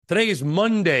Today is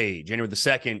Monday, January the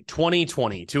 2nd,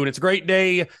 2022, and it's a great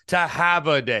day to have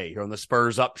a day here on the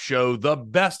Spurs Up Show, the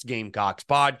best Gamecocks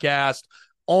podcast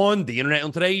on the internet.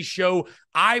 On today's show,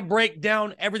 I break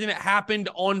down everything that happened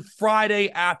on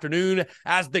Friday afternoon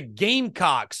as the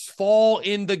Gamecocks fall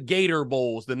in the Gator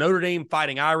Bowls, the Notre Dame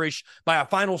Fighting Irish, by a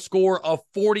final score of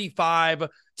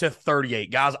 45-38.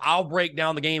 Guys, I'll break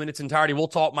down the game in its entirety. We'll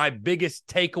talk my biggest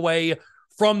takeaway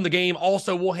from the game.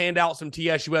 Also, we'll hand out some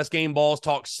TSUS game balls,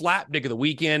 talk slapdick of the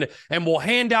weekend, and we'll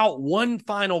hand out one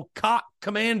final Cock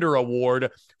Commander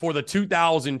Award for the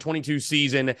 2022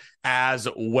 season as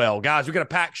well. Guys, we've got a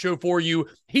packed show for you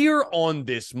here on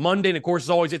this Monday. And of course, as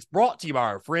always, it's brought to you by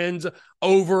our friends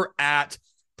over at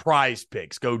Prize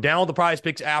Picks. Go down the Prize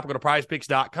Picks app, go to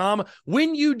prizepicks.com.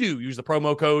 When you do, use the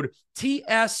promo code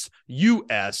TSUS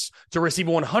to receive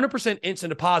a 100%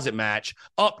 instant deposit match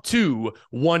up to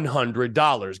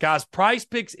 $100. Guys, Prize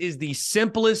Picks is the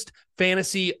simplest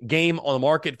fantasy game on the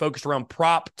market focused around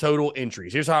prop total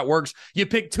entries. Here's how it works. You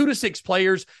pick 2 to 6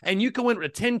 players, and you can win up to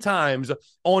 10 times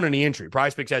on any entry.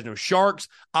 Prize Picks has no sharks,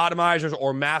 optimizers,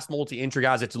 or mass multi-entry,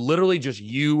 guys. It's literally just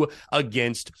you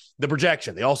against the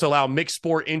projection. They also allow mixed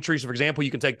sport entries. So, for example,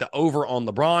 you can take the over on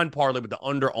LeBron, parlay with the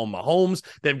under on Mahomes.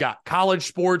 They've got college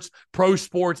sports, pro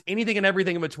sports, anything and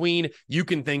everything in between you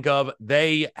can think of.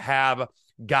 They have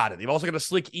got it. They've also got a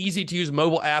slick, easy-to-use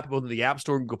mobile app, both in the App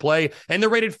Store and Google Play, and they're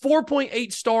rated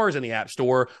 4.8 stars in the App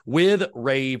Store with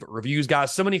rave reviews.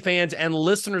 Guys, so many fans and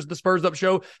listeners of the Spurs Up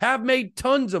Show have made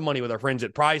tons of money with our friends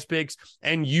at Prize Picks,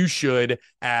 and you should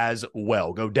as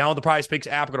well. Go down the Prize Picks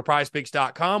app, go to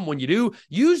prizepicks.com. When you do,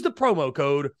 use the promo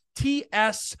code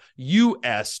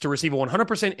TSUS to receive a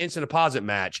 100% instant deposit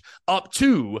match up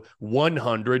to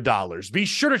 $100. Be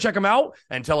sure to check them out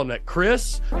and tell them that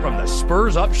Chris from the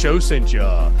Spurs Up Show sent you.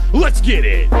 Let's get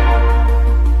it.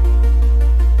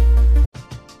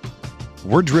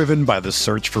 We're driven by the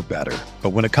search for better. But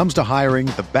when it comes to hiring,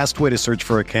 the best way to search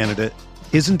for a candidate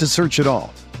isn't to search at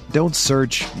all. Don't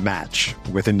search, match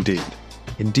with Indeed.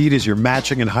 Indeed is your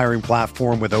matching and hiring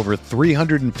platform with over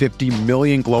 350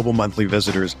 million global monthly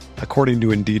visitors, according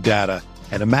to Indeed data,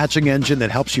 and a matching engine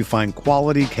that helps you find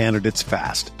quality candidates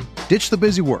fast. Ditch the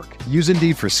busy work. Use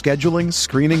Indeed for scheduling,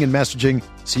 screening, and messaging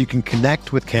so you can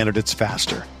connect with candidates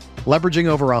faster. Leveraging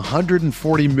over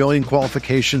 140 million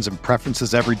qualifications and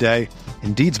preferences every day,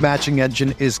 Indeed's matching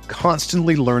engine is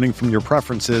constantly learning from your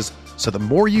preferences, so the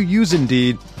more you use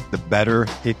Indeed, the better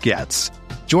it gets.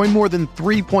 Join more than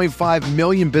 3.5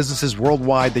 million businesses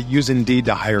worldwide that use Indeed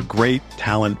to hire great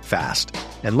talent fast.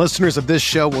 And listeners of this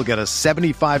show will get a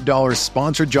 $75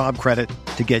 sponsored job credit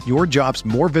to get your jobs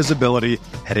more visibility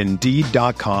at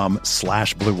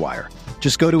Indeed.com/Blue Wire.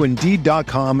 Just go to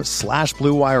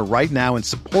Indeed.com/Blue Wire right now and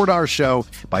support our show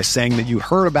by saying that you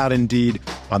heard about Indeed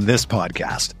on this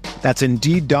podcast. That's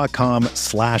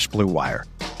Indeed.com/Blue Wire.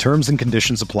 Terms and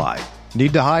conditions apply.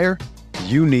 Need to hire?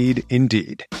 You need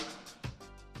Indeed.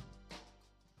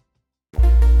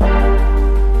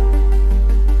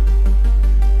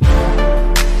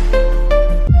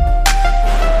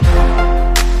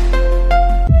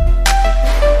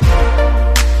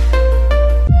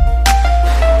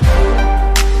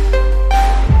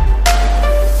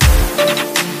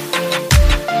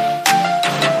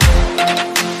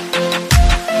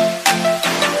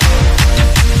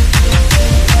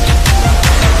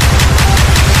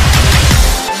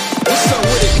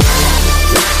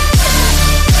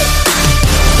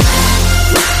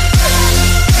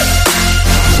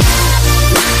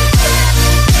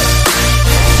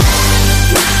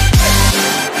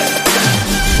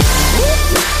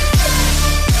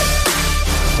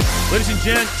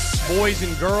 Boys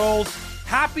and girls,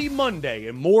 happy Monday,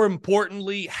 and more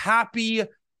importantly, happy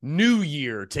New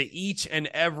Year to each and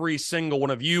every single one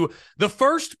of you. The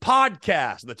first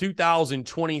podcast of the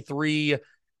 2023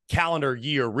 calendar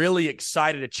year. Really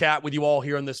excited to chat with you all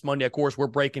here on this Monday. Of course, we're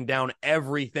breaking down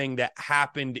everything that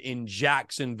happened in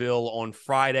Jacksonville on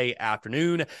Friday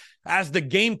afternoon as the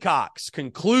Gamecocks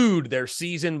conclude their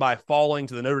season by falling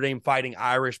to the Notre Dame Fighting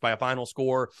Irish by a final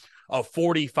score of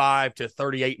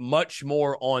 45-38. Much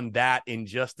more on that in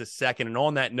just a second. And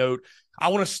on that note, I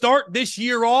want to start this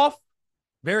year off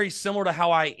very similar to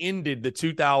how I ended the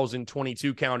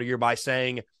 2022 calendar year by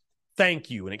saying thank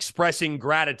you and expressing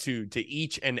gratitude to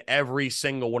each and every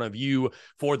single one of you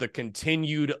for the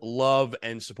continued love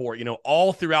and support. You know,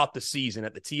 all throughout the season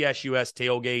at the TSUS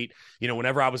tailgate, you know,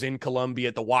 whenever I was in Columbia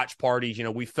at the watch parties, you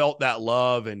know, we felt that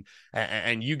love and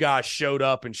you guys showed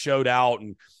up and showed out.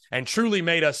 And and truly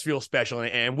made us feel special.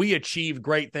 And we achieved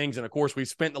great things. And of course, we've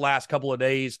spent the last couple of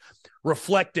days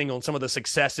reflecting on some of the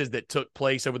successes that took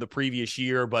place over the previous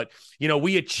year. But,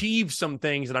 we achieved some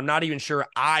things that I'm not even sure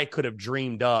I could have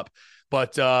dreamed up.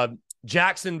 But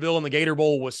Jacksonville and the Gator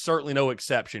Bowl was certainly no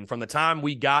exception. From the time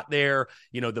we got there,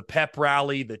 the pep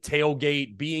rally, the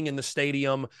tailgate, being in the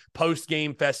stadium,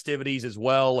 post-game festivities as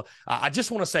well. I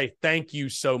just want to say thank you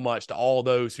so much to all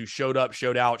those who showed up,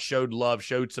 showed out, showed love,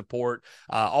 showed support.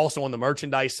 Also on the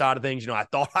merchandise side of things, I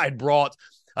thought I'd brought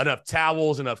enough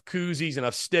towels, enough koozies,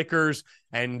 enough stickers.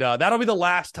 And that'll be the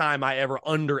last time I ever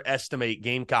underestimate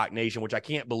Gamecock Nation, which I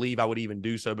can't believe I would even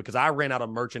do so because I ran out of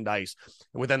merchandise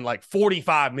within like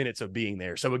 45 minutes of being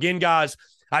there. So again, guys,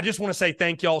 I just want to say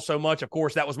thank y'all so much. Of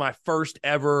course, that was my first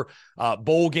ever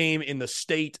bowl game in the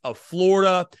state of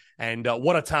Florida. And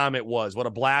what a time it was. What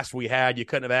a blast we had. You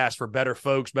couldn't have asked for better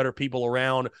folks, better people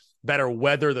around, better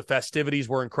weather. The festivities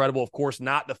were incredible. Of course,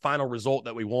 not the final result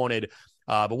that we wanted.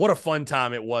 But what a fun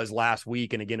time it was last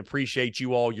week. And again, appreciate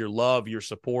you all, your love, your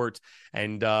support,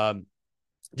 and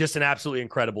just an absolutely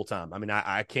incredible time. I mean,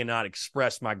 I cannot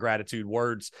express my gratitude.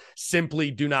 Words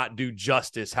simply do not do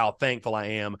justice how thankful I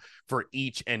am for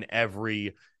each and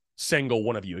every single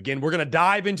one of you. Again, we're going to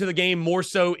dive into the game more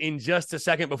so in just a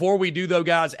second. Before we do, though,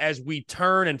 guys, as we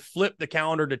turn and flip the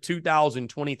calendar to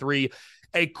 2023,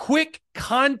 a quick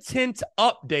content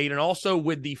update, and also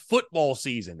with the football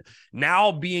season now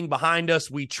being behind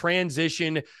us, we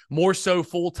transition more so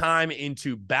full-time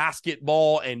into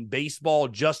basketball and baseball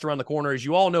just around the corner. As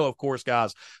you all know, of course,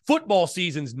 guys, football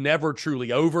season's never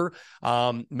truly over.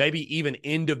 Maybe even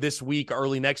end of this week,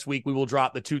 early next week, we will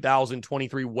drop the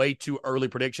 2023 way too early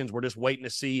predictions. We're just waiting to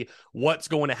see what's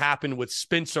going to happen with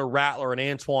Spencer Rattler and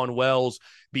Antoine Wells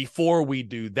before we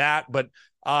do that. But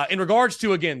in regards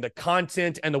to, again, the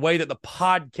content and the way that the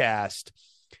podcast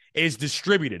is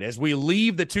distributed as we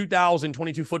leave the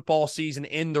 2022 football season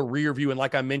in the rear view, and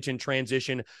like I mentioned,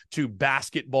 transition to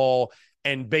basketball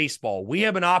and baseball, we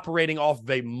have been operating off of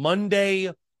a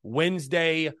Monday,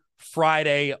 Wednesday,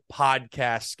 Friday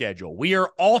podcast schedule. We are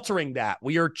altering that.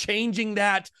 We are changing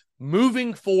that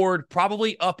moving forward,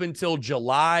 probably up until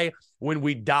July, when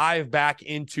we dive back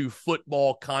into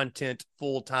football content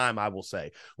full time, I will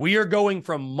say. We are going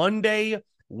from Monday,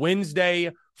 Wednesday,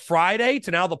 Friday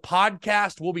to now the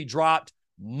podcast will be dropped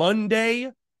Monday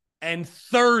and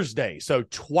Thursday. So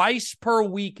twice per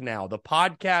week now, the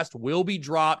podcast will be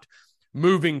dropped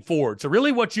moving forward. So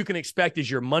really what you can expect is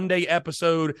your Monday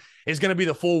episode is going to be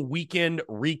the full weekend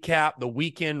recap, the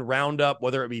weekend roundup,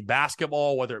 whether it be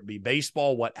basketball, whether it be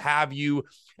baseball, what have you.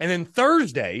 And then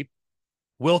Thursday,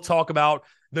 we'll talk about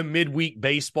the midweek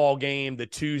baseball game, the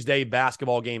Tuesday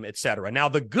basketball game, etc. Now,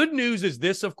 the good news is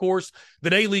this, of course, the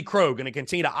Daily Crow going to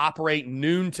continue to operate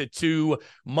noon to 2,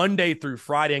 Monday through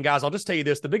Friday. And guys, I'll just tell you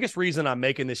this, the biggest reason I'm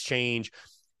making this change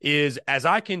is as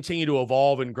I continue to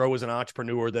evolve and grow as an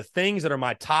entrepreneur, the things that are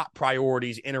my top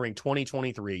priorities entering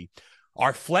 2023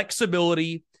 are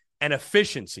flexibility and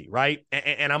efficiency, right?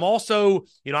 And I'm also,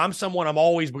 I'm someone I'm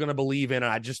always going to believe in,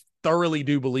 and I just thoroughly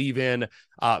do believe in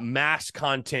mass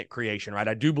content creation, right?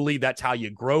 I do believe that's how you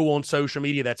grow on social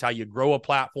media. That's how you grow a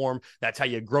platform. That's how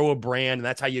you grow a brand. And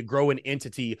that's how you grow an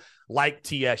entity like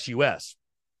TSUS.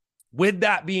 With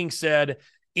that being said,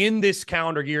 in this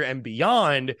calendar year and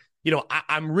beyond,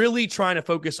 I'm really trying to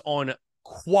focus on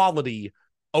quality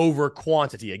over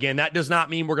quantity. Again, that does not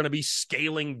mean we're going to be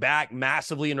scaling back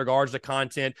massively in regards to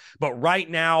content. But right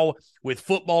now, with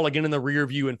football again in the rear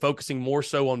view and focusing more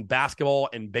so on basketball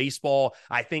and baseball,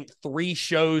 I think 3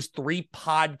 shows, 3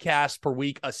 podcasts per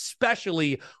week,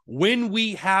 especially when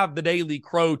we have the Daily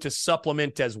Crow to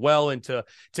supplement as well and to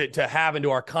have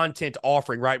into our content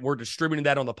offering, right? We're distributing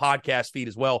that on the podcast feed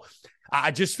as well.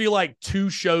 I just feel like 2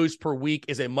 shows per week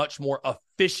is a much more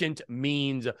efficient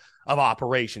means of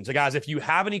operation. So, guys, if you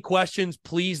have any questions,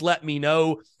 please let me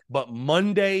know. But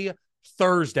Monday,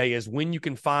 Thursday is when you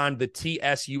can find the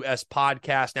TSUS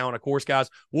podcast. Now, and of course, guys,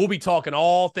 we'll be talking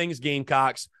all things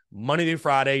Gamecocks Monday through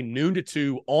Friday, noon to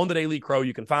 2 on the Daily Crow.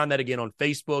 You can find that again on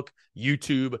Facebook,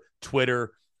 YouTube,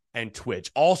 Twitter, and Twitch.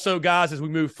 Also, guys, as we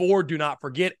move forward, do not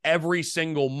forget every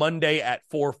single Monday at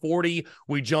 4:40,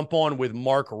 we jump on with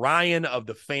Mark Ryan of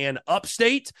the Fan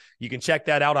Upstate. You can check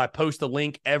that out. I post a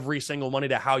link every single Monday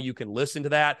to how you can listen to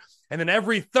that. And then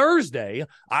every Thursday,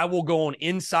 I will go on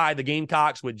Inside the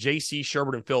Gamecocks with JC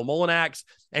Sherbert and Phil Molinax.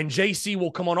 And JC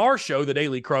will come on our show, The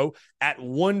Daily Crow, at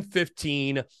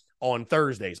 1:15 on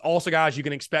Thursdays. Also, guys, you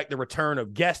can expect the return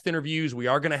of guest interviews. We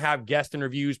are going to have guest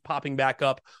interviews popping back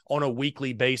up on a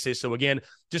weekly basis. So again,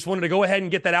 just wanted to go ahead and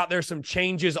get that out there. Some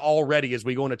changes already as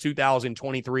we go into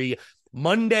 2023.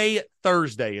 Monday,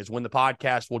 Thursday is when the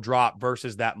podcast will drop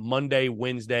versus that Monday,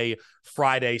 Wednesday,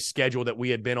 Friday schedule that we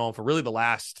had been on for really the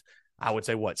last, I would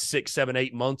say, 6, 7,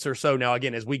 8 months or so. Now,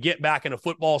 again, as we get back into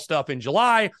football stuff in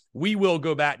July, we will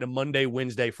go back to Monday,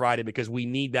 Wednesday, Friday because we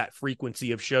need that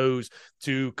frequency of shows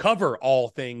to cover all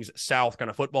things South kind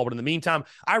of football. But in the meantime,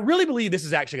 I really believe this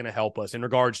is actually going to help us in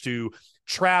regards to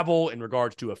travel, in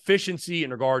regards to efficiency, in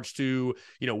regards to,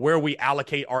 where we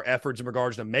allocate our efforts in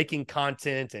regards to making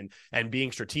content and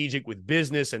being strategic with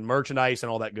business and merchandise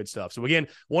and all that good stuff. So again,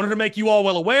 wanted to make you all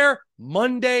well aware,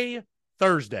 Monday,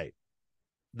 Thursday.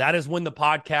 That is when the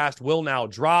podcast will now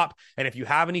drop. And if you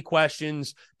have any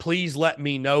questions, please let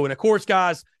me know. And of course,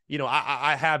 guys,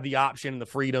 I have the option and the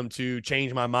freedom to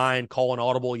change my mind, call an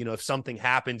audible. If something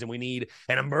happens and we need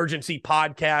an emergency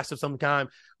podcast of some kind,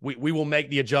 we will make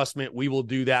the adjustment. We will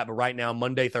do that. But right now,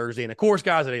 Monday, Thursday, and of course,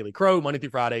 guys, at Daily Crow, Monday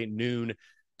through Friday, noon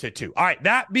to 2. All right,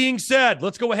 that being said,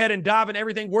 let's go ahead and dive in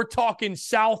everything. We're talking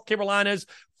South Carolina's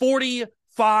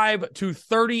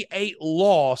 45-38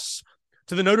 loss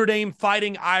to the Notre Dame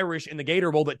Fighting Irish in the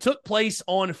Gator Bowl that took place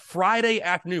on Friday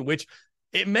afternoon, which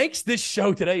it makes this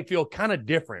show today feel kind of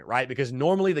different, right? Because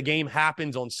normally the game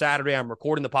happens on Saturday. I'm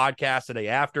recording the podcast the day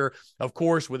after. Of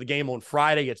course, with the game on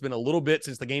Friday, it's been a little bit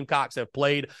since the Gamecocks have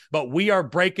played, but we are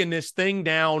breaking this thing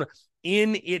down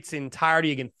in its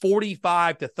entirety. Again,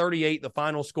 45-38, the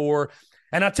final score.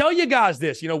 And I tell you guys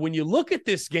this, when you look at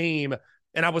this game,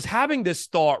 and I was having this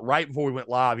thought right before we went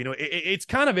live, it's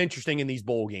kind of interesting in these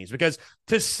bowl games because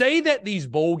to say that these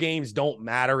bowl games don't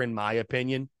matter, in my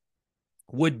opinion,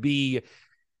 would be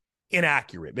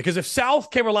inaccurate. Because if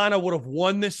South Carolina would have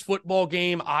won this football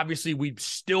game, obviously we'd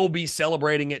still be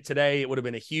celebrating it today. It would have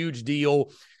been a huge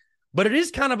deal. But it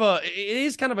is kind of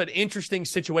an interesting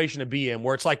situation to be in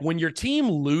where it's like when your team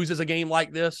loses a game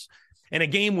like this, and a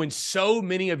game when so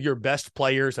many of your best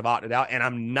players have opted out, and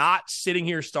I'm not sitting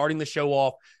here starting the show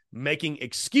off making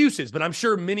excuses, but I'm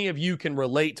sure many of you can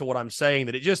relate to what I'm saying,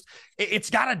 that it's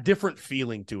got a different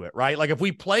feeling to it, right? Like if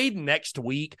we played next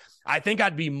week, I think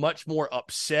I'd be much more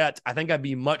upset. I think I'd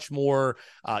be much more,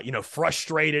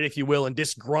 frustrated, if you will, and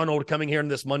disgruntled coming here on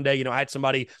this Monday. I had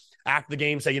somebody after the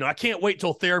game say, I can't wait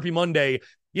till Therapy Monday.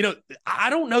 I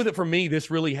don't know that for me, this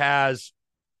really has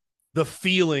the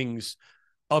feelings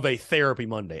of a Therapy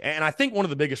Monday. And I think one of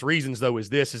the biggest reasons, though, is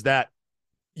that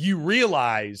you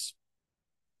realize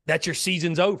that your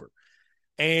season's over.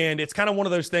 And it's kind of one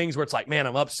of those things where it's like, man,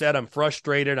 I'm upset, I'm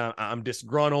frustrated, I'm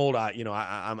disgruntled,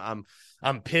 I'm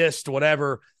pissed,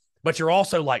 whatever. But you're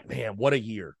also like, man, what a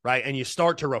year, right? And you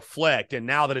start to reflect. And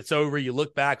now that it's over, you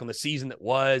look back on the season that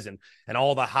was and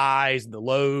all the highs and the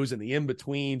lows and the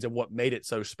in-betweens and what made it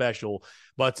so special.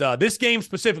 But this game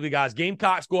specifically, guys,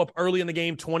 Gamecocks go up early in the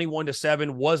game,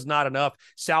 21-7, was not enough.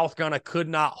 South Carolina could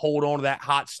not hold on to that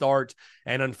hot start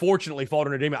and unfortunately fought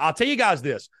Notre Dame. I'll tell you guys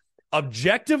this,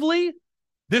 objectively,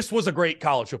 this was a great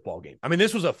college football game. I mean,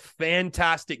 this was a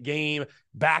fantastic game,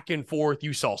 back and forth.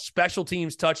 You saw special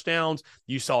teams touchdowns.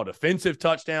 You saw defensive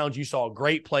touchdowns. You saw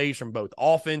great plays from both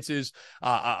offenses,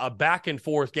 a back and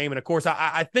forth game. And, of course,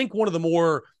 I think one of the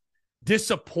more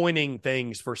disappointing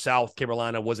things for South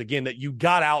Carolina was, again, that you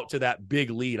got out to that big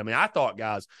lead. I mean, I thought,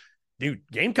 guys, dude,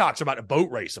 Gamecocks are about to boat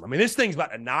race them. I mean, this thing's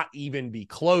about to not even be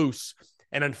close.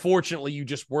 And unfortunately, you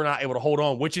just were not able to hold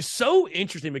on, which is so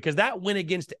interesting because that went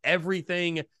against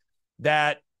everything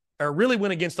really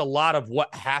went against a lot of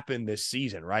what happened this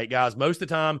season, right, guys? Most of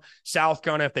the time, South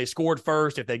Carolina, if they scored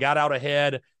first, if they got out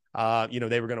ahead,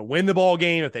 they were going to win the ball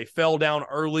game. If they fell down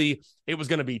early, it was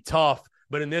going to be tough.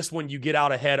 But in this one, you get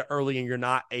out ahead early and you're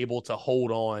not able to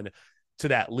hold on to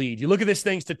that lead. You look at this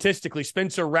thing statistically,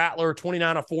 Spencer Rattler,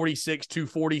 29 of 46,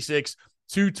 246,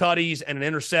 2 tutties, and an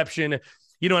interception.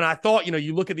 And I thought,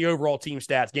 you look at the overall team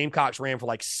stats, Gamecocks ran for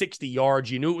like 60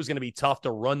 yards. You knew it was going to be tough to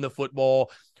run the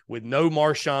football with no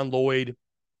Marshawn Lloyd,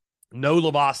 no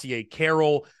Lavassier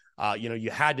Carroll. You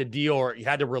had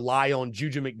to rely on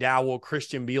Juju McDowell,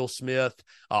 Christian Beal-Smith.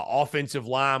 Offensive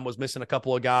line was missing a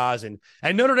couple of guys. And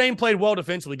Notre Dame played well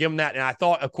defensively, give them that. And I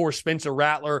thought, of course, Spencer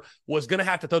Rattler was going to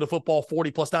have to throw the football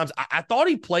 40-plus times. I thought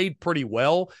he played pretty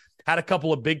well. Had a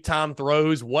couple of big-time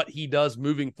throws. What he does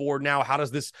moving forward now, how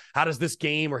does this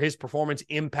game or his performance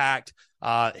impact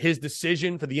his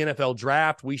decision for the NFL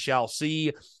draft? We shall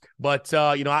see. But,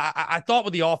 I thought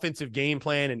with the offensive game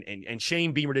plan, and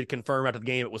Shane Beamer did confirm after the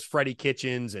game, it was Freddie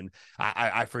Kitchens, and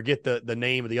I forget the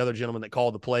name of the other gentleman that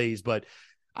called the plays, but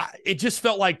it just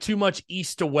felt like too much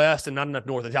east to west and not enough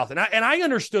north and south. And I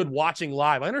understood watching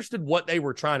live. I understood what they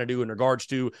were trying to do in regards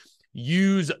to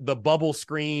use the bubble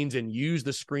screens and use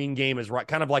the screen game as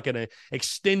kind of like an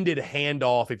extended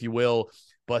handoff, if you will.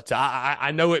 But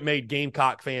I know it made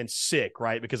Gamecock fans sick,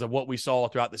 right, because of what we saw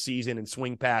throughout the season and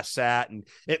swing past Sat, and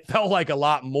it felt like a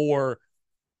lot more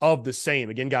of the same.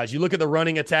 Again, guys, you look at the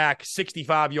running attack,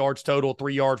 65 yards total,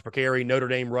 3 yards per carry. Notre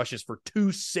Dame rushes for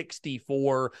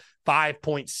 264,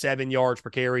 5.7 yards per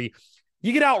carry.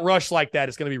 You get out rushed like that,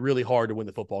 it's going to be really hard to win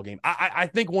the football game. I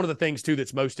think one of the things, too,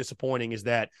 that's most disappointing is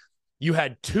that you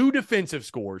had 2 defensive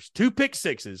scores, 2 pick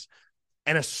sixes,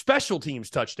 and a special teams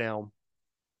touchdown,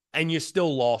 and you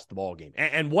still lost the ball game.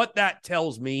 And what that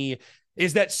tells me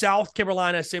is that South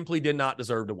Carolina simply did not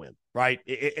deserve to win, right?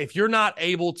 If you're not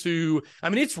able to, I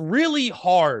mean, it's really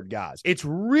hard, guys. It's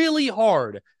really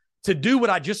hard to do what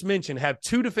I just mentioned, have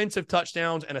 2 defensive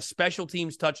touchdowns and a special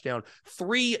teams touchdown,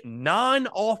 3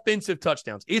 non-offensive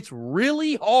touchdowns. It's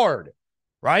really hard,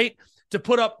 right, to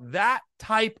put up that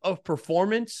type of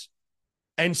performance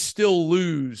and still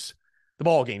lose the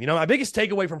ball game. You know, my biggest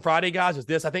takeaway from Friday, guys, is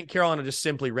this. I think Carolina just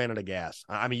simply ran out of gas.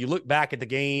 I mean, you look back at the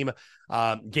game,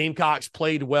 Gamecocks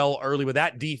played well early with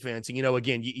that defense. And, you know,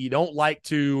 again, you don't like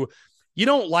to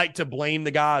blame the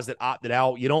guys that opted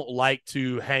out. You don't like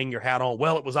to hang your hat on,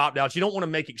 well, it was opt-outs. You don't want to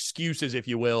make excuses, if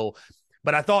you will.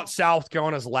 But I thought South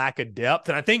Carolina's lack of depth,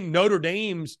 and I think Notre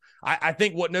Dame's, I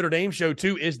think what Notre Dame showed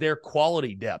too is their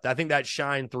quality depth. I think that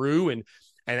shined through, and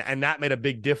that made a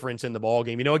big difference in the ball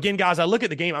game. You know, again, guys, I look at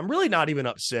the game, I'm really not even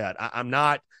upset. I'm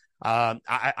not.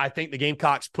 I think the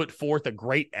Gamecocks put forth a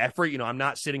great effort. You know, I'm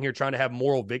not sitting here trying to have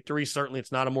moral victory. Certainly,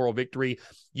 it's not a moral victory.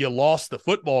 You lost the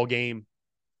football game,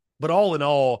 but all in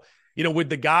all, you know, with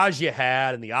the guys you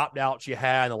had and the opt-outs you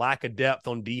had and the lack of depth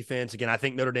on defense, again, I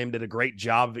think Notre Dame did a great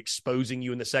job of exposing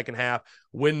you in the second half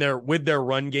with their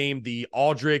run game. The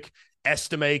Aldrich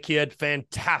Estime kid,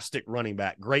 fantastic running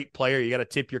back, great player. You got to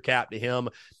tip your cap to him.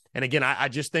 And again, I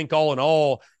just think all in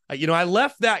all, you know, I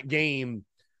left that game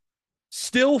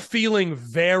still feeling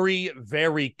very,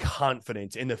 very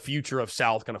confident in the future of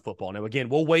South Carolina football. Now, again,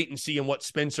 we'll wait and see in what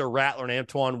Spencer Rattler and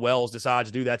Antoine Wells decide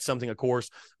to do. That's something, of course,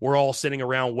 we're all sitting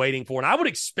around waiting for. And I would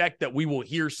expect that we will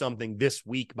hear something this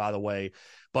week, by the way.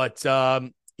 But,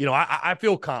 you know, I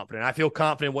feel confident. I feel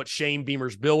confident in what Shane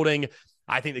Beamer's building.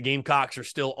 I think the Gamecocks are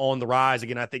still on the rise.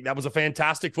 Again, I think that was a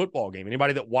fantastic football game.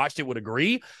 Anybody that watched it would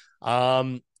agree.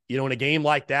 You know, in a game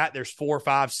like that, there's 4,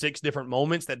 5, 6 different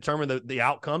moments that determine the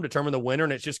outcome, determine the winner,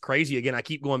 and it's just crazy. Again, I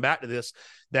keep going back to this,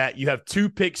 that you have 2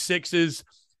 pick sixes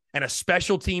and a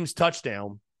special teams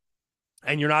touchdown,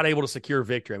 and you're not able to secure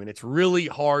victory. I mean, it's really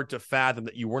hard to fathom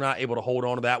that you were not able to hold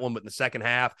on to that one. But in the second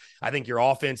half, I think your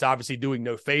offense obviously doing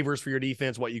no favors for your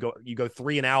defense. You go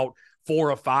 3 and out, 4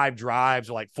 of 5 drives,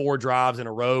 or like 4 drives in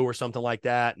a row or something like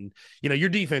that. And, you know, your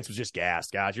defense was just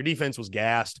gassed, guys. Your defense was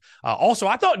gassed. Also,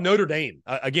 I thought Notre Dame,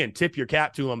 again, tip your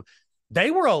cap to them. They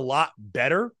were a lot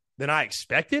better than I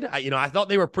expected. I thought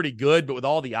they were pretty good, but with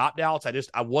all the opt-outs,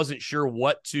 I wasn't sure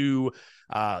what to,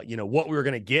 what we were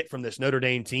going to get from this Notre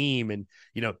Dame team. And,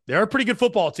 you know, they're a pretty good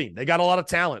football team. They got a lot of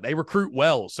talent. They recruit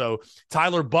well. So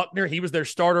Tyler Buckner, he was their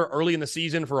starter early in the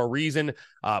season for a reason,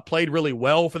 played really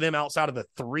well for them outside of the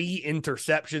 3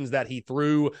 interceptions that he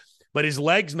threw. But his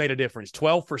legs made a difference.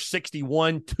 12 for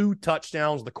 61, 2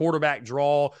 touchdowns, the quarterback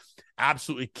draw.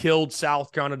 Absolutely killed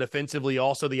South Carolina defensively.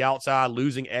 Also the outside,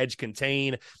 losing edge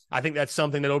contain. I think that's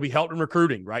something that will be helped in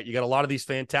recruiting, right? You got a lot of these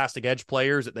fantastic edge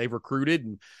players that they've recruited,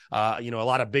 and a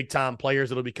lot of big-time players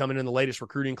that will be coming in the latest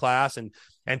recruiting class and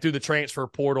through the transfer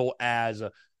portal as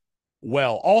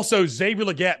well. Also, Xavier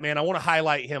Legette, man, I want to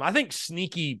highlight him. I think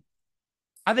sneaky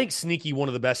one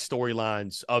of the best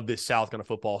storylines of this South Carolina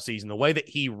football season. The way that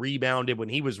he rebounded when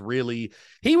he was really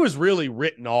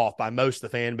written off by most of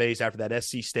the fan base after that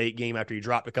SC State game, after he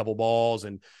dropped a couple balls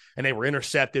and they were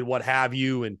intercepted, what have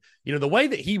you. And, you know, the way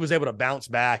that he was able to bounce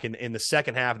back in the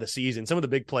second half of the season, some of the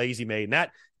big plays he made, and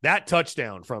that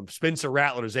touchdown from Spencer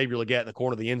Rattler to Xavier Legette in the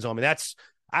corner of the end zone. I mean,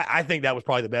 I think that was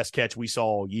probably the best catch we saw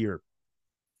all year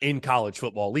in college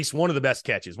football, at least one of the best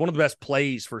catches, one of the best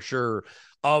plays for sure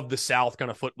of the South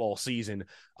Carolina football season.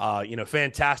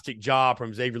 Fantastic job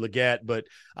from Xavier Legette, but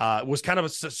was kind of a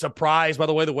surprise, by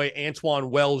the way Antoine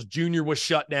Wells Jr. was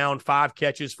shut down, 5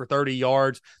 catches for 30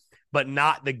 yards, but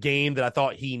not the game that I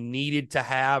thought he needed to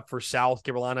have for South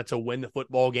Carolina to win the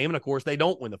football game. And of course, they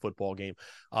don't win the football game.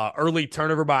 Early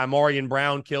turnover by Amarian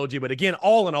Brown killed you. But again,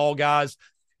 all in all, guys,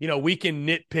 you know, we can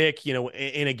nitpick, you know,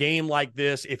 in a game like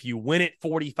this, if you win it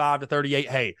 45-38,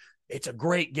 hey, it's a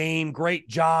great game, great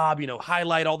job, you know,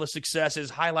 highlight all the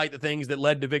successes, highlight the things that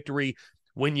led to victory.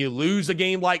 When you lose a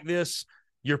game like this,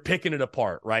 you're picking it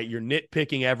apart, right? You're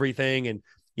nitpicking everything. And,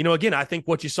 again, I think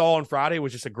what you saw on Friday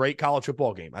was just a great college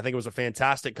football game. I think it was a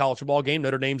fantastic college football game.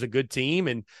 Notre Dame's a good team.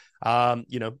 And,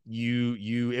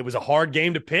 it was a hard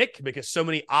game to pick because so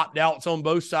many opt-outs on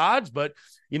both sides. But,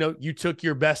 you took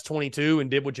your best 22 and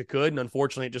did what you could. And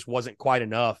unfortunately, it just wasn't quite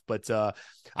enough. But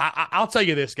I'll tell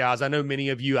you this, guys. I know many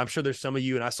of you, I'm sure there's some of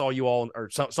you, and I saw you all, or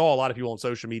saw a lot of people on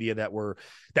social media that were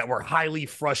highly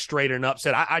frustrated and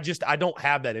upset. I don't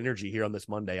have that energy here on this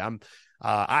Monday.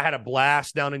 I had a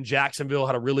blast down in Jacksonville,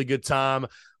 had a really good time.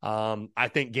 I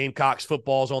think Gamecocks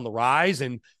football is on the rise,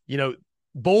 and,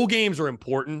 bowl games are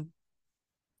important,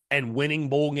 and winning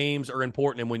bowl games are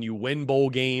important. And when you win bowl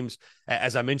games,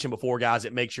 as I mentioned before, guys,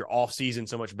 it makes your offseason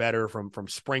so much better, from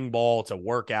spring ball to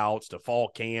workouts to fall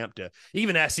camp to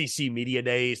even SEC media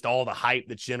days to all the hype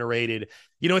that's generated.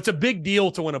 It's a big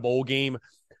deal to win a bowl game,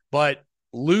 but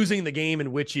losing the game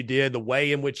in which you did, the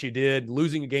way in which you did,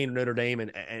 losing a game to Notre Dame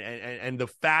and the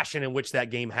fashion in which that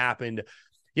game happened,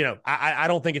 I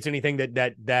don't think it's anything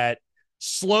that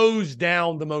slows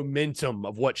down the momentum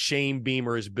of what Shane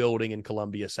Beamer is building in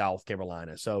Columbia, South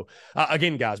Carolina. So,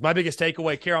 again, guys, my biggest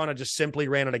takeaway, Carolina just simply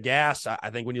ran out of gas.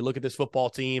 I think when you look at this football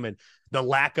team and the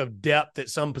lack of depth at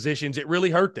some positions, it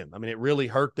really hurt them. I mean, it really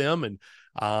hurt them. And,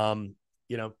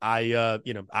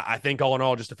 I think all in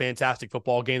all, just a fantastic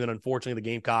football game that unfortunately the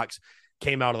Gamecocks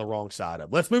came out on the wrong side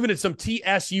of. Let's move into some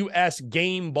TSUS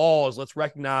game balls. Let's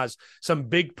recognize some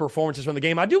big performances from the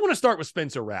game. I do want to start with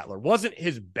Spencer Rattler. Wasn't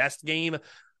his best game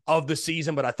of the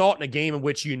season, but I thought in a game in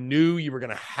which you knew you were going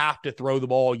to have to throw the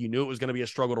ball, you knew it was going to be a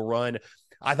struggle to run,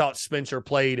 I thought Spencer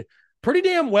played pretty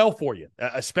damn well for you,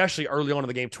 especially early on in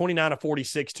the game. 29 of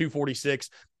 46,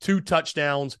 246, 2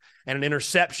 touchdowns, and an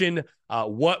interception.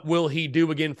 What will he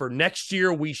do again for next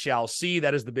year? We shall see.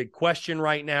 That is the big question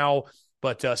right now.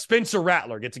 But Spencer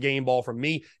Rattler gets a game ball from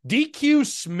me. DQ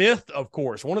Smith, of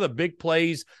course, one of the big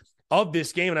plays of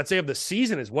this game, and I'd say of the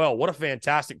season as well. What a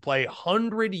fantastic play.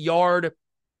 100-yard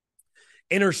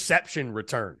interception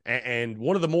return. And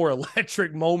one of the more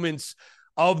electric moments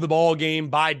of the ball game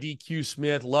by DQ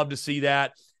Smith. Love to see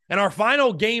that. And our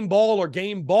final game ball or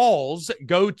game balls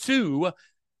go to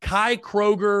Kai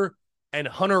Kroger and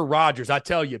Hunter Rogers. I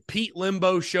tell you, Pete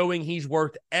Limbo showing he's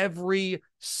worth every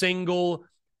single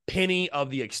penny of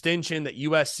the extension that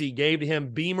USC gave to him.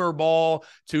 Beamer ball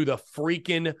to the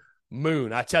freaking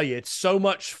moon. I tell you, it's so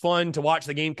much fun to watch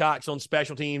the Gamecocks on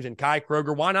special teams, and Kai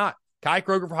Kroger, why not? Kai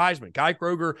Kroger for Heisman. Kai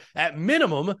Kroger at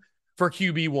minimum for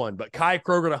QB1, but Kai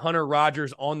Kroger to Hunter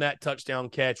Rogers on that touchdown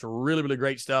catch. Really, really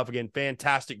great stuff. Again,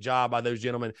 fantastic job by those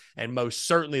gentlemen, and most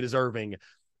certainly deserving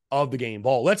of the game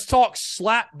ball. Let's talk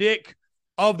slapdick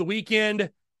of the weekend.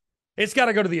 It's got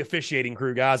to go to the officiating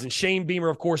crew, guys. And Shane Beamer,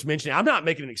 of course, mentioned it. I'm not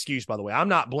making an excuse, by the way. I'm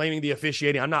not blaming the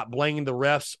officiating. I'm not blaming the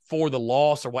refs for the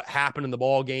loss or what happened in the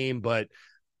ball game, but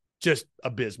just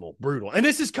abysmal, brutal. And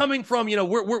this is coming from,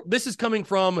 this is coming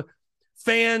from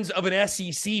fans of an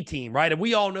SEC team, right? And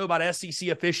we all know about SEC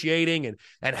officiating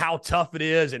and how tough it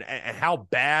is and how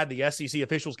bad the SEC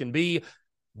officials can be.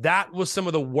 That was some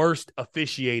of the worst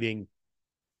officiating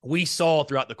we saw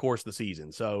throughout the course of the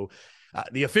season. So,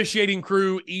 the officiating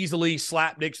crew easily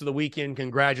slapdicks of the weekend.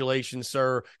 Congratulations,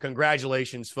 sir.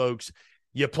 Congratulations, folks.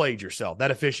 You played yourself.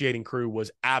 That officiating crew was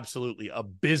absolutely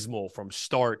abysmal from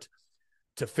start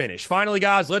to finish. Finally,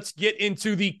 guys, let's get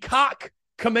into the Cock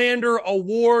Commander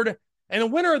Award. And the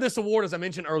winner of this award, as I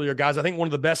mentioned earlier, guys, I think one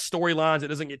of the best storylines that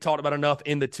doesn't get talked about enough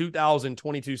in the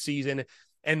 2022 season,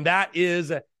 and that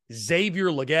is Xavier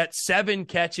Legette. 7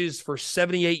 catches for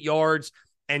 78 yards.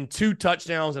 And 2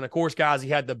 touchdowns. And, of course, guys, he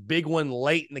had the big one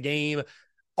late in the game,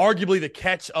 arguably the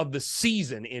catch of the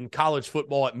season in college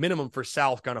football, at minimum for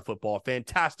South Carolina football.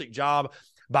 Fantastic job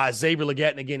by Xavier Legette.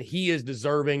 And, again, he is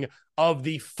deserving of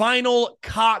the final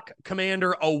Cock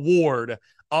Commander Award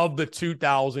of the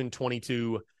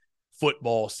 2022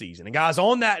 football season. And, guys,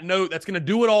 on that note, that's going to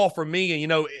do it all for me.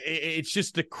 And, it's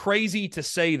just crazy to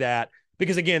say that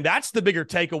because, again, that's the bigger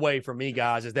takeaway for me,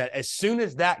 guys, is that as soon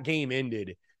as that game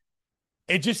ended,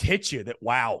 it just hits you that,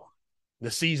 wow,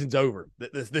 the season's over.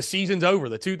 The season's over.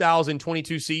 The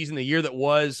 2022 season, the year that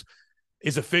was,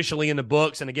 is officially in the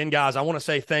books. And again, guys, I want to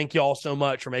say thank you all so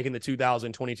much for making the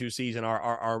 2022 season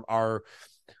our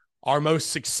most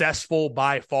successful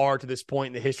by far to this point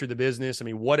in the history of the business. I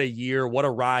mean, what a year, what a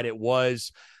ride it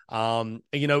was.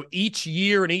 Each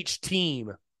year and each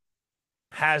team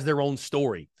has their own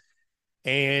story.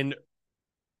 And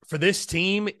for this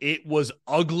team, it was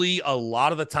ugly a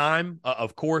lot of the time.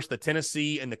 Of course, the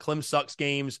Tennessee and the Clemson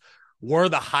games were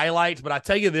the highlights. But I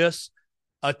tell you this,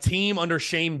 a team under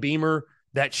Shane Beamer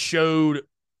that showed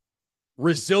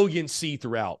resiliency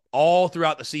all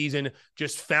throughout the season,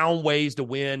 just found ways to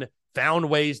win,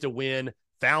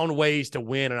 found ways to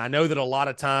win. And I know that a lot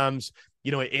of times,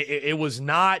 it was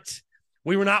not,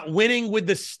 we were not winning with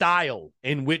the style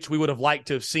in which we would have liked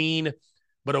to have seen,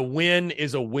 but a win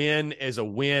is a win is a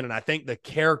win. And I think the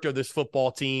character of this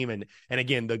football team and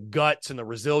again, the guts and the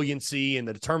resiliency and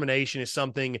the determination is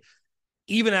something,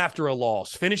 even after a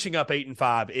loss, finishing up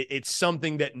 8-5, it's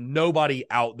something that nobody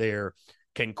out there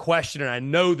can question. And I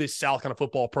know this South Carolina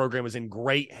football program is in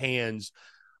great hands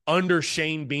under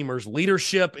Shane Beamer's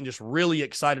leadership, and just really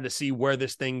excited to see where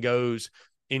this thing goes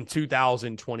in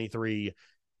 2023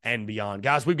 and beyond.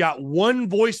 Guys, we've got one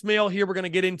voicemail here we're going to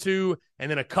get into, and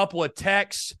then a couple of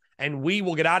texts, and we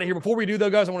will get out of here. Before we do, though,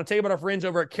 guys, I want to tell you about our friends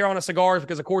over at Carolina Cigars,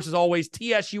 because, of course, as always,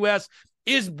 TSUS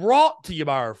is brought to you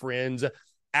by our friends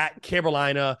at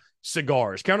Carolina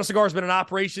Cigars. Carolina Cigars has been in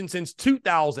operation since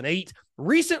 2008,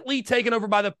 recently taken over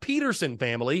by the Peterson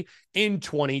family in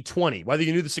 2020. Whether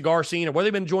you knew the cigar scene or whether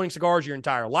you've been enjoying cigars your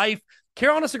entire life,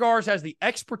 Carolina Cigars has the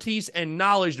expertise and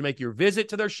knowledge to make your visit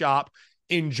to their shop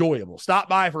enjoyable. Stop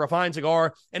by for a fine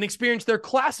cigar and experience their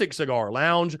classic cigar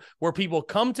lounge, where people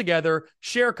come together,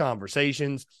 share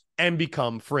conversations, and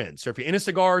become friends. So if you're into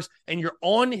cigars and you're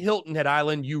on Hilton Head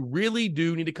Island, you really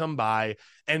do need to come by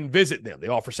and visit them. They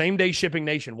offer same-day shipping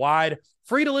nationwide,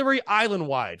 free delivery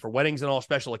island-wide for weddings and all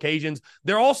special occasions.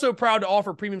 They're also proud to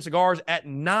offer premium cigars at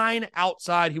 9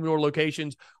 outside humidor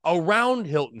locations around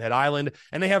Hilton Head Island,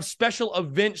 and they have special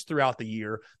events throughout the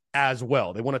year as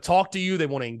well. They want to talk to you. They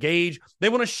want to engage. They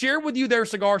want to share with you their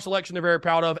cigar selection they're very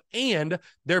proud of and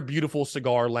their beautiful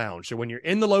cigar lounge. So when you're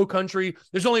in the Low Country,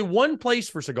 there's only one place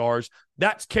for cigars.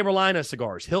 That's Carolina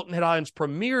Cigars, Hilton Head Island's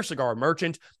premier cigar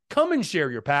merchant. Come and share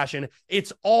your passion.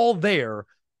 It's all there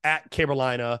at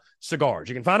Carolina Cigars.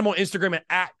 You can find them on Instagram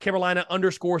at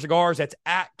Carolina_cigars. That's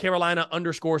at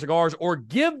Carolina_cigars, or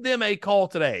give them a call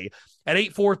today at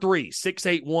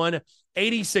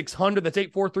 843-681-8600. That's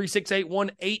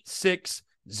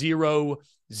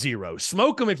 843-681-8600.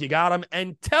 Smoke them if you got them,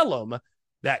 and tell them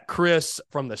that Chris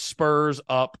from the Spurs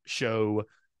Up Show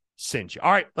sent you.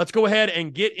 All right, let's go ahead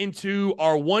and get into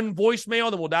our one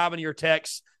voicemail, then we'll dive into your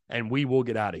texts, and we will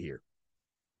get out of here.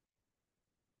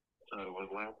 So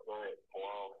with last night's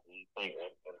loss, do you think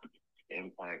that's going to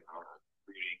impact our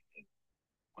recruiting and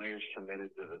players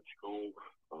committed to the school?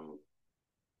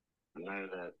 I know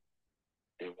that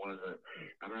it wasn't.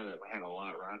 I know that we had a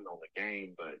lot riding on the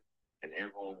game, but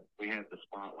we had the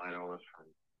spotlight on us from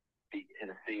beating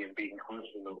Tennessee and beating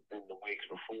Clemson in the weeks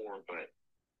before. But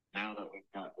now that we've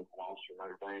got this loss from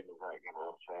Notre Dame, is that going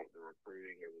to affect the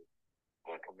recruiting and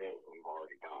the commitment we've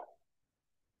already got?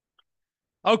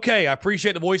 Okay, I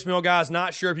appreciate the voicemail, guys.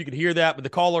 Not sure if you could hear that, but the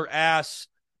caller asks,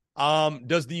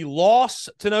 does the loss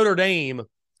to Notre Dame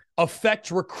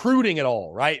affect recruiting at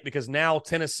all, right? Because now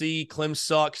Tennessee, Clem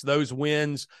sucks, those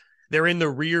wins, they're in the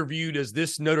rear view. Does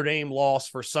this Notre Dame loss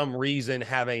for some reason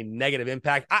have a negative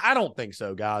impact? I don't think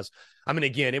so, guys. I mean,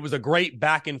 again, it was a great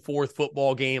back and forth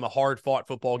football game, a hard fought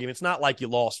football game. It's not like you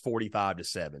lost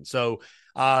 45-7. So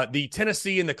the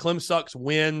Tennessee and the Clem sucks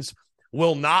wins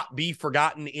will not be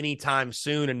forgotten anytime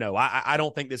soon. And no, I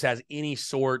don't think this has any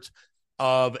sort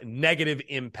of negative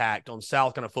impact on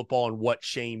South Carolina football and what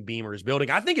Shane Beamer is building.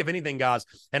 I think if anything, guys,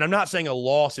 and I'm not saying a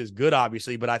loss is good,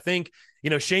 obviously, but I think,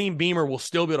 Shane Beamer will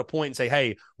still be able to point and say,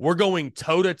 hey, we're going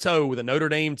toe-to-toe with a Notre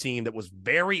Dame team that was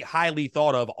very highly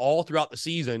thought of all throughout the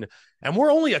season, and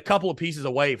we're only a couple of pieces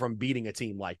away from beating a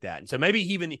team like that. And so maybe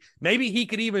he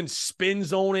could even spin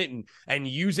zone it and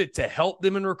use it to help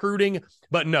them in recruiting.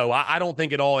 But no, I don't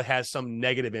think at all it has some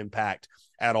negative impact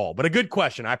at all. But a good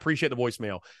question. I appreciate the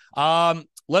voicemail.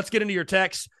 Let's get into your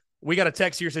text. We got a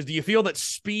text here that says, do you feel that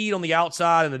speed on the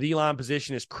outside and the D-line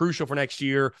position is crucial for next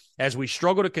year as we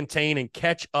struggle to contain and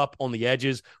catch up on the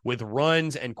edges with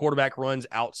runs and quarterback runs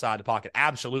outside the pocket?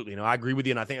 Absolutely. I agree with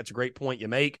you, and I think that's a great point you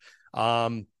make.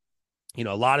 A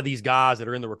lot of these guys that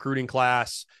are in the recruiting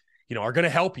class, are going to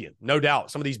help you, no doubt.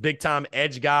 Some of these big-time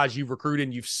edge guys you've recruited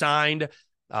and you've signed,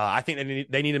 I think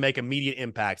they need to make immediate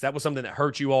impacts. That was something that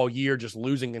hurt you all year, just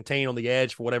losing contain on the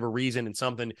edge for whatever reason, and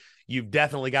something you've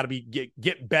definitely got to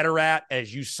get better at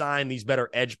as you sign these better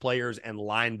edge players and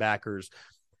linebackers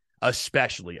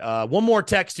especially. One more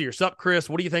text here. Sup, Chris?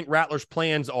 What do you think Rattler's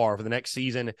plans are for the next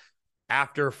season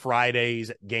after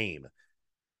Friday's game?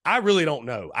 I really don't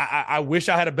know. I wish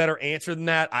I had a better answer than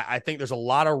that. I think there's a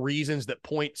lot of reasons that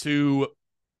point to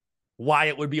why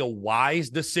it would be a wise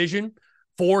decision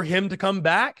for him to come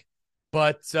back.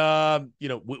 But,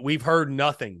 we've heard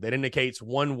nothing that indicates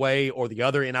one way or the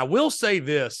other. And I will say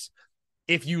this,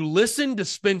 if you listen to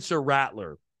Spencer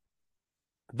Rattler,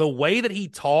 the way that he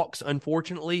talks,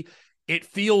 unfortunately, it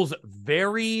feels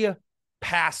very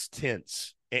past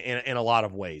tense in a lot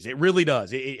of ways. It really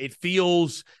does. It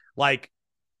feels like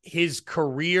his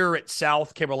career at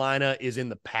South Carolina is in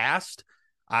the past.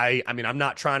 I mean, I'm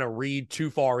not trying to read too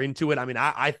far into it. I mean,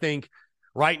 I think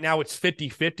right now it's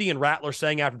 50-50, and Rattler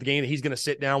saying after the game that he's going to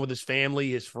sit down with his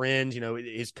family, his friends,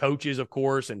 his coaches, of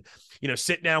course, and,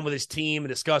 sit down with his team and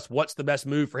discuss what's the best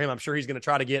move for him. I'm sure he's going to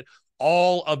try to get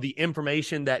all of the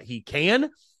information that he can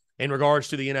in regards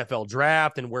to the NFL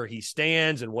draft and where he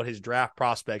stands and what his draft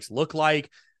prospects look like.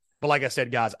 But like I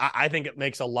said, guys, I think it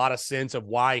makes a lot of sense of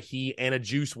why he and a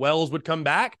Juice Wells would come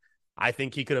back. I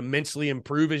think he could immensely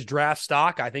improve his draft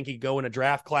stock. I think he'd go in a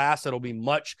draft class that'll be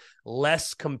much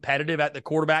less competitive at the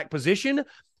quarterback position.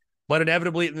 But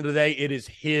inevitably, at the end of the day, it is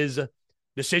his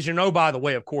decision. Oh, by the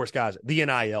way, of course, guys, the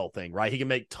NIL thing, right? He can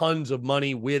make tons of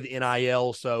money with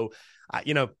NIL. So,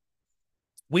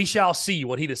 we shall see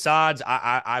what he decides.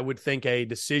 I would think a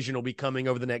decision will be coming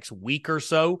over the next week or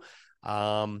so.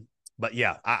 But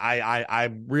yeah, I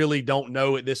really don't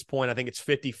know at this point. I think it's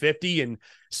 50-50. And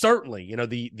certainly,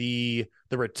 the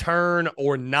return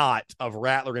or not of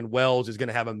Rattler and Wells is going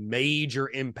to have a major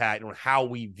impact on how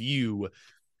we view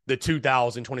the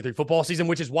 2023 football season,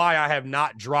 which is why I have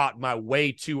not dropped my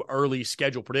way too early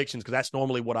schedule predictions, because that's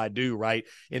normally what I do right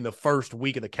in the first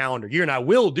week of the calendar year. And I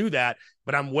will do that,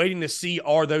 but I'm waiting to see,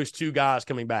 are those two guys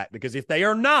coming back? Because if they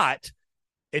are not,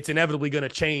 it's inevitably going to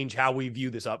change how we view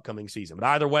this upcoming season. But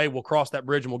either way, we'll cross that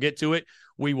bridge and we'll get to it.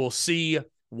 We will see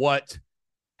what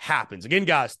happens. Again,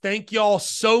 guys, thank y'all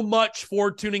so much for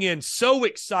tuning in. So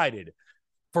excited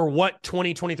for what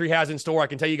 2023 has in store. I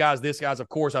can tell you guys this, guys, of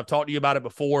course, I've talked to you about it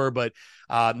before, but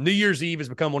New Year's Eve has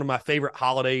become one of my favorite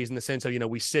holidays in the sense of,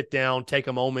 we sit down, take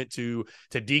a moment to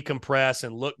decompress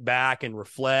and look back and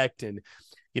reflect and,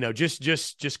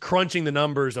 just crunching the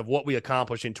numbers of what we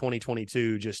accomplished in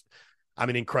 2022.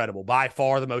 Incredible. By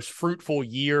far the most fruitful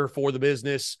year for the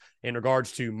business in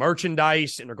regards to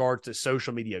merchandise, in regards to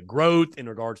social media growth, in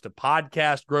regards to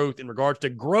podcast growth, in regards to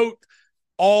growth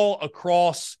all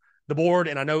across the board.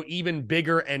 And I know even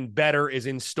bigger and better is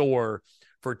in store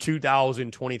for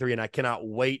 2023. And I cannot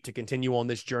wait to continue on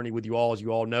this journey with you all. As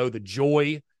you all know, the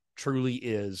joy truly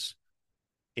is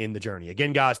in the journey.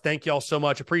 Again, guys, thank y'all so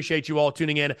much. Appreciate you all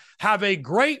tuning in. Have a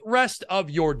great rest of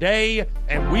your day,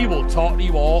 and we will talk to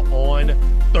you all on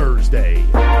Thursday.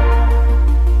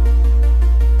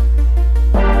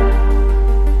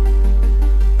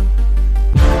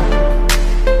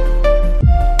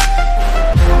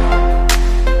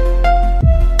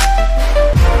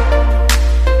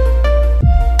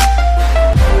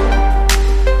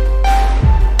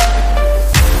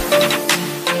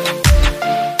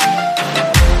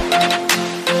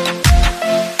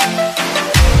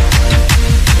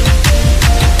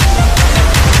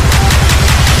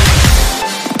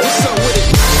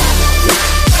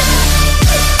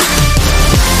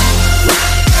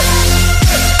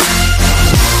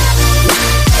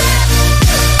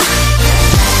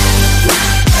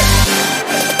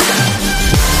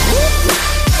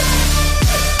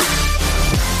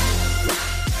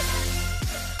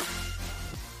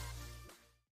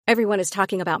 Everyone is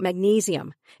talking about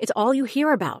magnesium. It's all you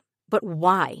hear about. But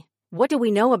why? What do we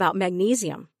know about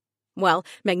magnesium? Well,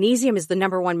 magnesium is the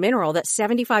number one mineral that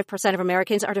 75% of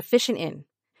Americans are deficient in.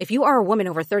 If you are a woman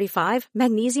over 35,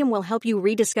 magnesium will help you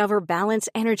rediscover balance,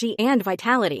 energy, and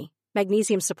vitality.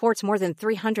 Magnesium supports more than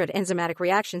 300 enzymatic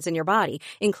reactions in your body,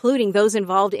 including those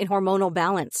involved in hormonal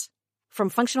balance. From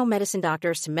functional medicine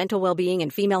doctors to mental well-being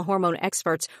and female hormone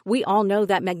experts, we all know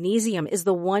that magnesium is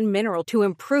the one mineral to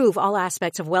improve all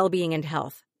aspects of well-being and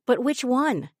health. But which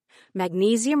one?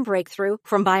 Magnesium Breakthrough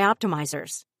from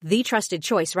Bioptimizers, the trusted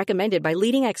choice recommended by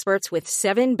leading experts with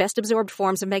 7 best-absorbed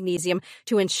forms of magnesium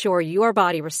to ensure your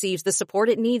body receives the support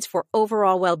it needs for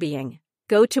overall well-being.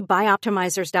 Go to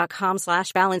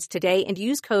bioptimizers.com/balance today and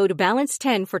use code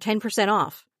BALANCE10 for 10%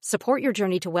 off. Support your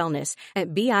journey to wellness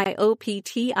at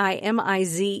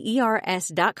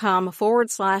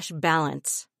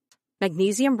bioptimizers.com/balance.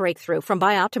 Magnesium Breakthrough from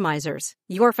Bioptimizers,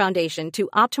 your foundation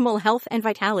to optimal health and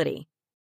vitality.